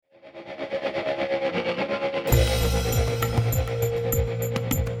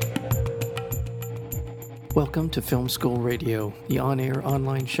Welcome to Film School Radio, the on-air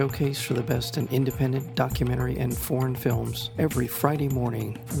online showcase for the best in independent documentary and foreign films, every Friday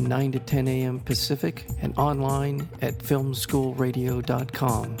morning from 9 to 10 a.m. Pacific and online at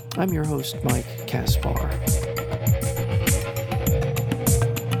filmschoolradio.com. I'm your host, Mike Kaspar.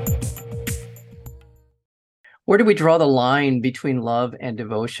 Where do we draw the line between love and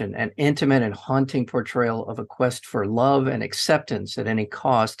devotion? An intimate and haunting portrayal of a quest for love and acceptance at any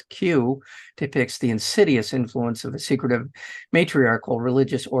cost. Q depicts the insidious influence of a secretive matriarchal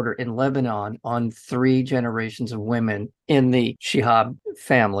religious order in Lebanon on 3 generations of women in the Chehab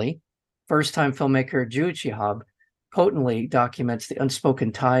family. First-time filmmaker Jude Chehab potently documents the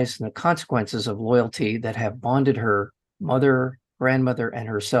unspoken ties and the consequences of loyalty that have bonded her mother, grandmother, and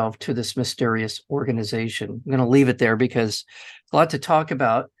herself to this mysterious organization. I'm going to leave it there because a lot to talk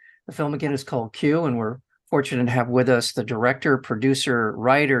about. The film, again, is called Q, and we're fortunate to have with us the director, producer,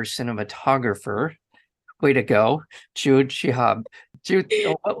 writer, cinematographer. Way to go, Jude Chehab. Jude,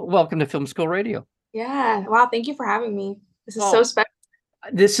 welcome to Film School Radio. Yeah. Wow. Thank you for having me. This is so special.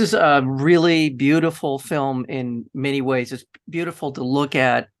 This is a really beautiful film in many ways. It's beautiful to look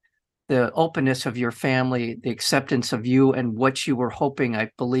at the openness of your family, the acceptance of you and what you were hoping, I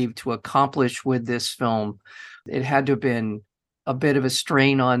believe, to accomplish with this film. It had to have been a bit of a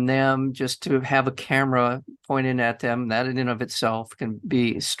strain on them just to have a camera pointed at them. That in and of itself can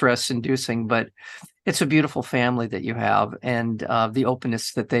be stress-inducing, but it's a beautiful family that you have and the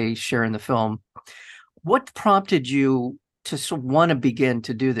openness that they share in the film. What prompted you to want to begin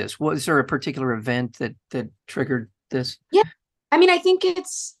to do this? Was there a particular event that triggered this? Yeah. I mean, I think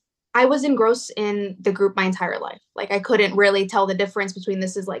I was engrossed in the group my entire life. Like, I couldn't really tell the difference between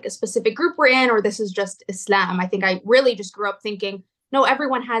this is like a specific group we're in or this is just Islam. I think I really just grew up thinking, no,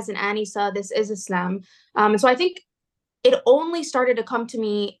 everyone has an Anisa. This is Islam. And so I think it only started to come to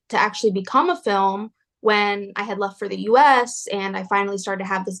me to actually become a film when I had left for the US and I finally started to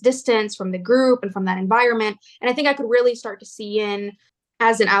have this distance from the group and from that environment. And I think I could really start to see in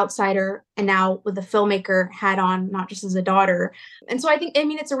as an outsider and now with the filmmaker hat on, not just as a daughter. And so I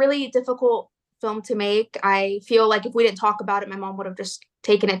mean, it's a really difficult film to make. I feel like if we didn't talk about it, my mom would have just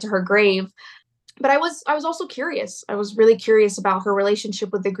taken it to her grave. But I was also curious. I was really curious about her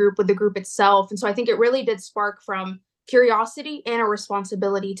relationship with the group itself. And so I think it really did spark from curiosity and a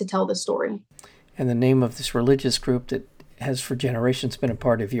responsibility to tell the story. And the name of this religious group that has for generations been a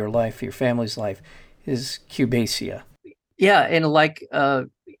part of your life, your family's life, is Qubaysiat. Yeah, and like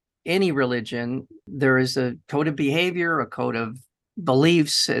any religion, there is a code of behavior, a code of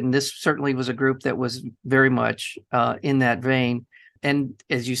beliefs, and this certainly was a group that was very much in that vein. And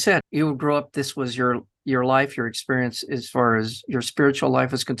as you said, you grew up, this was your life, your experience as far as your spiritual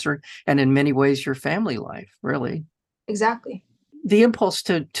life is concerned, and in many ways, your family life, really. Exactly. The impulse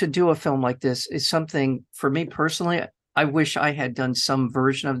to do a film like this is something, for me personally, I wish I had done some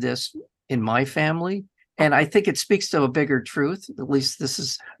version of this in my family. And I think it speaks to a bigger truth, at least this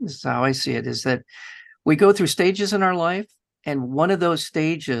is how I see it, is that we go through stages in our life. And one of those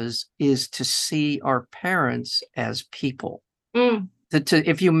stages is to see our parents as people.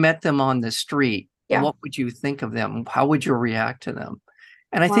 If you met them on the street, what would you think of them? How would you react to them?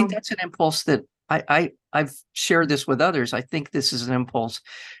 And I think that's an impulse that I've shared this with others. I think this is an impulse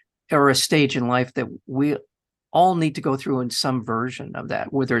or a stage in life that we all need to go through in some version of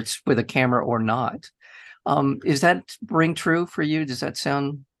that, whether it's with a camera or not. Is that ring true for you? Does that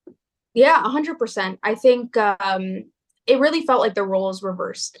sound? Yeah, 100%. I think it really felt like the roles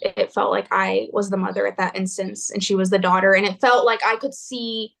reversed. It felt like I was the mother at that instance and she was the daughter. And it felt like I could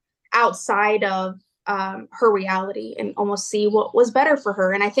see outside of her reality and almost see what was better for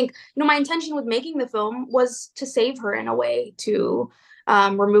her. And I think, my intention with making the film was to save her in a way, to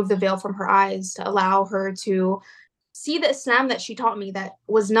remove the veil from her eyes, to allow her to see the Islam that she taught me that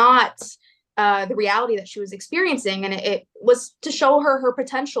was not the reality that she was experiencing. And it was to show her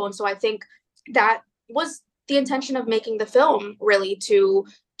potential. And so I think that was the intention of making the film, really, to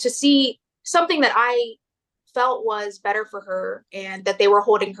see something that I felt was better for her and that they were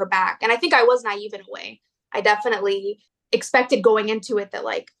holding her back. And I think I was naive in a way. I definitely expected going into it that,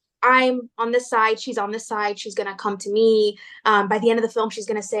 like, I'm on this side, she's on this side, she's going to come to me. By the end of the film, she's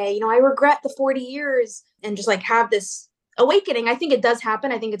going to say, I regret the 40 years and just like have this awakening. I think it does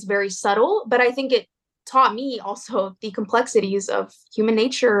happen. I think it's very subtle, but I think it taught me also the complexities of human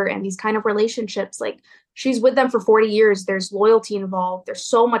nature and these kind of relationships. Like, she's with them for 40 years. There's loyalty involved. There's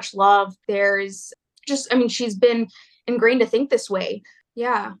so much love. There's she's been ingrained to think this way.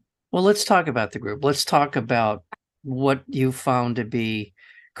 Yeah. Well, let's talk about the group. Let's talk about what you found to be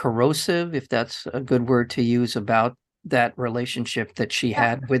corrosive, if that's a good word to use, about that relationship that she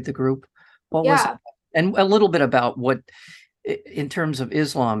had with the group. What was it? And a little bit about what, in terms of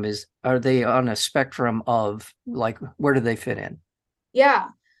Islam, are they on a spectrum of, like, where do they fit in? Yeah,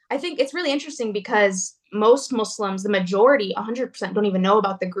 I think it's really interesting because most Muslims, the majority, 100%, don't even know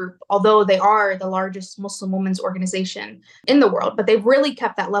about the group, although they are the largest Muslim women's organization in the world. But they've really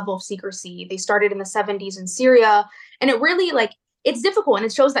kept that level of secrecy. They started in the 70s in Syria, and it really, like, it's difficult, and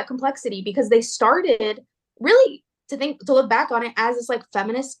it shows that complexity because they started really to look back on it as this like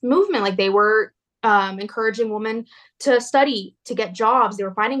feminist movement. Like they were encouraging women to study, to get jobs. They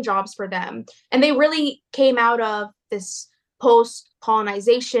were finding jobs for them, and they really came out of this post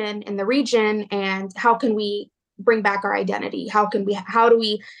colonization in the region. And how can we bring back our identity? How do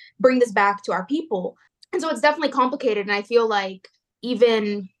we bring this back to our people? And so it's definitely complicated. And I feel like,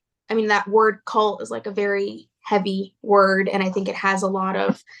 even, I mean, that word cult is like a very heavy word, and I think it has a lot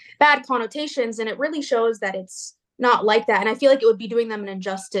of bad connotations, and it really shows that it's not like that. And I feel like it would be doing them an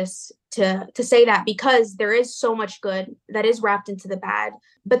injustice to say that, because there is so much good that is wrapped into the bad.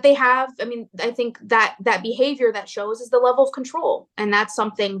 But they have, I mean, I think that behavior that shows is the level of control. And that's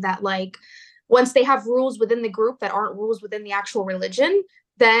something that, like, once they have rules within the group that aren't rules within the actual religion,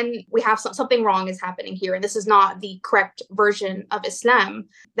 then we have something wrong is happening here. And this is not the correct version of Islam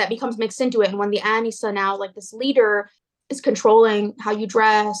that becomes mixed into it. And when the Anisa now, like this leader, is controlling how you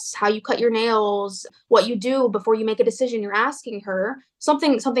dress, how you cut your nails, what you do before you make a decision, you're asking her,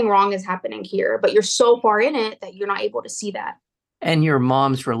 something wrong is happening here. But you're so far in it that you're not able to see that. And your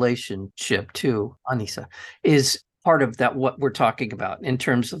mom's relationship to Anisa is part of that, what we're talking about in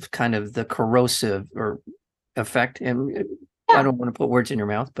terms of kind of the corrosive or effect. And I don't want to put words in your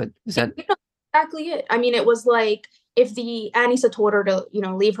mouth, but is that exactly it? I mean, it was like, if the Anisa told her to,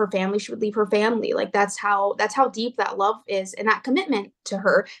 leave her family, she would leave her family. Like that's how deep that love is, and that commitment to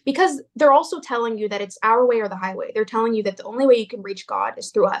her. Because they're also telling you that it's our way or the highway. They're telling you that the only way you can reach God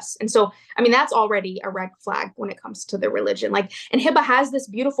is through us. And so, I mean, that's already a red flag when it comes to the religion. Like, and Hiba has this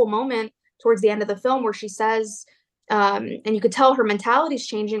beautiful moment towards the end of the film where she says, and you could tell her mentality is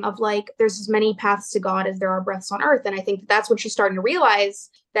changing, of like, there's as many paths to God as there are breaths on earth. And I think that's when she's starting to realize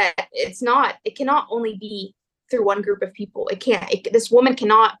that it cannot only be through one group of people. This woman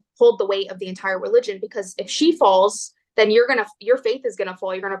cannot hold the weight of the entire religion, because if she falls, then your faith is gonna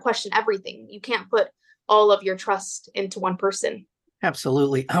fall. You're gonna question everything. You can't put all of your trust into one person.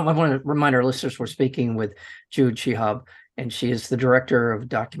 Absolutely. I want to remind our listeners we're speaking with Jude Chehab, and she is the director of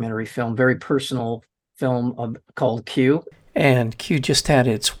documentary film, very personal film called Q. And Q just had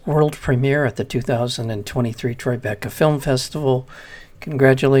its world premiere at the 2023 Tribeca Film Festival.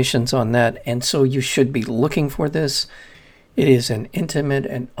 Congratulations on that. And so you should be looking for this. It is an intimate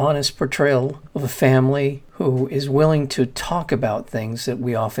and honest portrayal of a family who is willing to talk about things that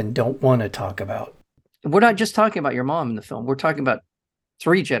we often don't want to talk about. We're not just talking about your mom in the film. We're talking about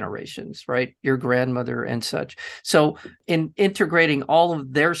 3 generations, right? Your grandmother and such. So in integrating all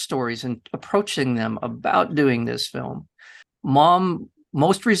of their stories and approaching them about doing this film, mom,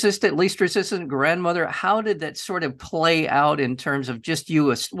 most resistant, least resistant, grandmother, how did that sort of play out in terms of just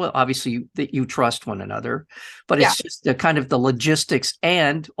you? Well, obviously that you trust one another, but it's just the kind of the logistics,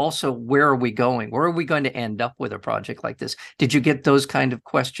 and also, where are we going? Where are we going to end up with a project like this? Did you get those kind of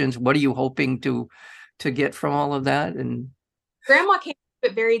questions? What are you hoping to get from all of that? And grandma came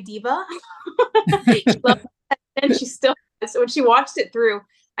up very diva. She loved it, and she still is. So when she watched it through,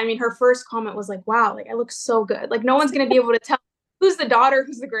 I mean, her first comment was like, wow, like I look so good. Like no one's going to be able to tell who's the daughter,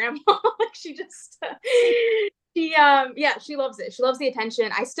 who's the grandma. Like she just, she loves it. She loves the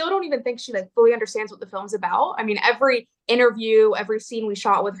attention. I still don't even think she like fully understands what the film's about. I mean, every interview, every scene we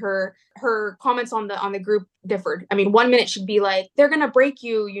shot with her comments on the group differed. I mean, one minute she'd be like, they're going to break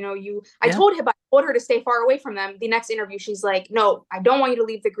you. I told her to stay far away from them. The next interview, she's like, no, I don't want you to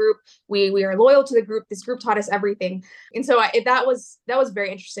leave the group. We are loyal to the group. This group taught us everything. And so that was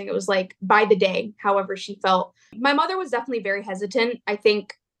very interesting. It was like by the day, however she felt. My mother was definitely very hesitant. I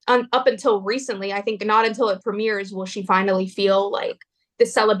think up until recently, I think not until it premieres will she finally feel like the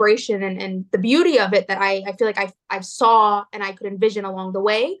celebration and the beauty of it that I feel like I saw and I could envision along the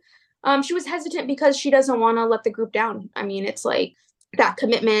way. She was hesitant because she doesn't want to let the group down. I mean, it's like that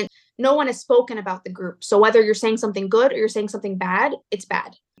commitment. No one has spoken about the group. So whether you're saying something good or you're saying something bad, it's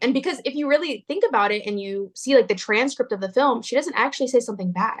bad. And because if you really think about it and you see like the transcript of the film, she doesn't actually say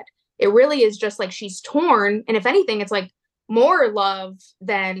something bad. It really is just like she's torn. And if anything, it's like more love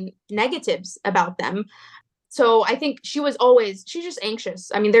than negatives about them. So I think she's just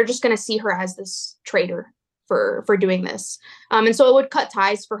anxious. I mean, they're just going to see her as this traitor for doing this. And so it would cut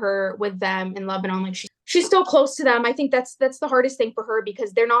ties for her with them in Lebanon. Like she's still close to them. I think that's the hardest thing for her,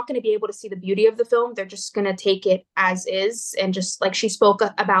 because they're not going to be able to see the beauty of the film. They're just going to take it as is, and just like she spoke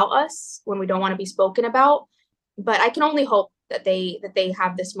about us when we don't want to be spoken about. But I can only hope that they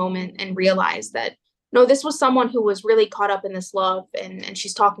have this moment and realize that no, this was someone who was really caught up in this love, and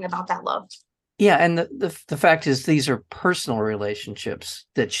she's talking about that love. Yeah, and the fact is, these are personal relationships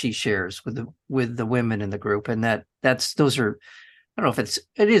that she shares with the women in the group, and those are, I don't know if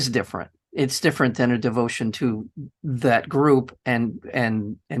it is different. It's different than a devotion to that group and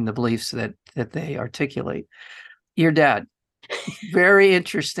the beliefs that they articulate. Your dad, very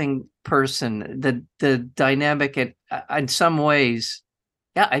interesting person. The dynamic in some ways,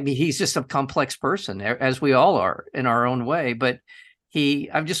 yeah, I mean, he's just a complex person, as we all are in our own way, but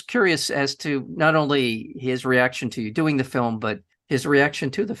I'm just curious as to not only his reaction to you doing the film, but his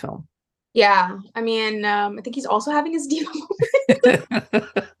reaction to the film. Yeah, I mean, I think he's also having his deal moment.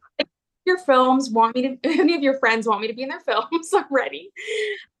 Your films want me to, any of your friends want me to be in their films, I'm ready.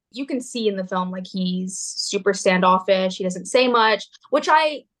 You can see in the film, like, he's super standoffish. He doesn't say much, which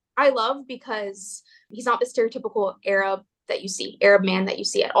I love, because he's not the stereotypical Arab man that you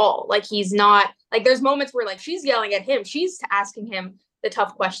see at all. Like, he's not, like, there's moments where, like, she's yelling at him, she's asking him the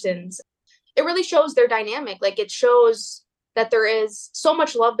tough questions. It really shows their dynamic. Like, it shows that there is so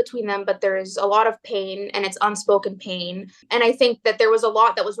much love between them, but there's a lot of pain, and it's unspoken pain. And I think that there was a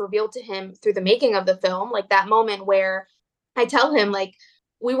lot that was revealed to him through the making of the film. Like that moment where I tell him, like,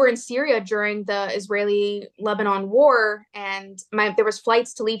 we were in Syria during the Israeli-Lebanon war, and there was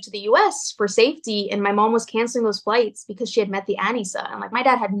flights to leave to the US for safety, and my mom was canceling those flights because she had met the Anisa. And like, my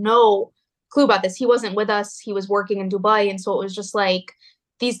dad had no clue about this. He wasn't with us. He was working in Dubai. And so it was just like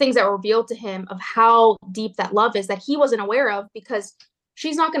these things that were revealed to him of how deep that love is that he wasn't aware of, because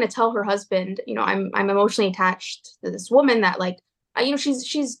she's not going to tell her husband, I'm emotionally attached to this woman that, like,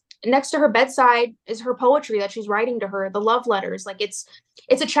 she's next to her bedside is her poetry that she's writing to her, the love letters. Like, it's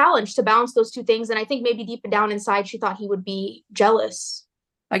a challenge to balance those two things. And I think maybe deep down inside, she thought he would be jealous.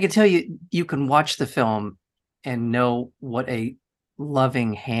 I can tell you, you can watch the film and know what a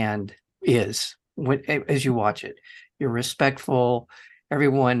loving hand is as you watch it. You're respectful.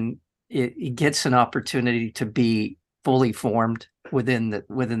 Everyone, it gets an opportunity to be fully formed within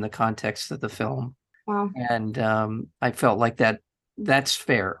the context of the film. Wow. And I felt like that's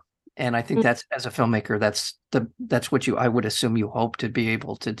fair. And I think that's, as a filmmaker, that's what I would assume you hope to be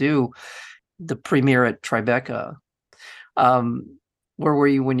able to do. The premiere at Tribeca, where were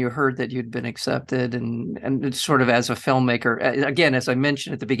you when you heard that you'd been accepted? And sort of as a filmmaker, again, as I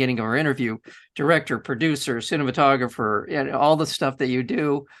mentioned at the beginning of our interview, director, producer, cinematographer, and all the stuff that you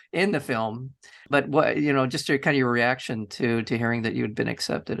do in the film. But what, just your kind of your reaction to hearing that you had been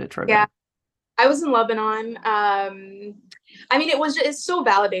accepted at Tribeca. Yeah, I was in Lebanon. I mean, it's so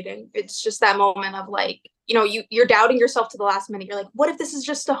validating. It's just that moment of, like, you're doubting yourself to the last minute. You're like, what if this is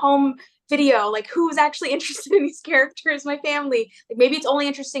just a home video? Like, who's actually interested in these characters? My family. Like, maybe it's only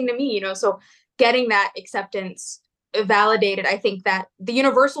interesting to me, So getting that acceptance validated, I think that the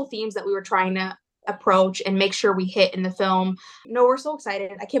universal themes that we were trying to approach and make sure we hit in the film. We're so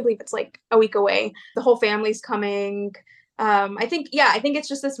excited. I can't believe it's like a week away. The whole family's coming. I think it's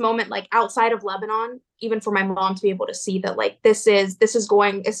just this moment, like, outside of Lebanon, even for my mom to be able to see that, like, this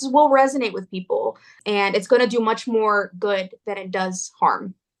will resonate with people, and it's going to do much more good than it does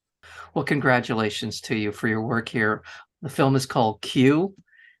harm. Well, congratulations to you for your work here. The film is called Q,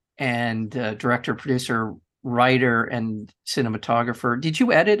 and director, producer, writer, and cinematographer. Did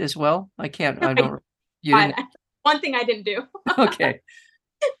you edit as well? I don't. You didn't? One thing I didn't do. Okay.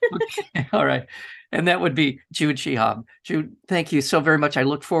 All right. And that would be Jude Chehab. Jude, thank you so very much. I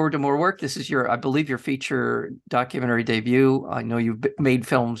look forward to more work. This is I believe, your feature documentary debut. I know you've made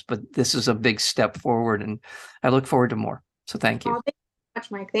films, but this is a big step forward, and I look forward to more. So thank you. Thank you so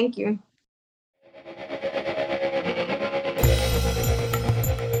much, Mike. Thank you.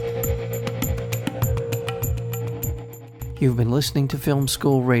 You've been listening to Film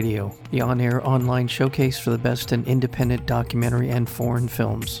School Radio, the on-air online showcase for the best in independent documentary and foreign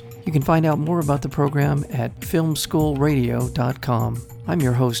films. You can find out more about the program at filmschoolradio.com. I'm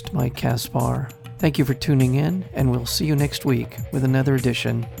your host, Mike Kaspar. Thank you for tuning in, and we'll see you next week with another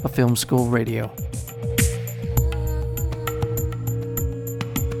edition of Film School Radio.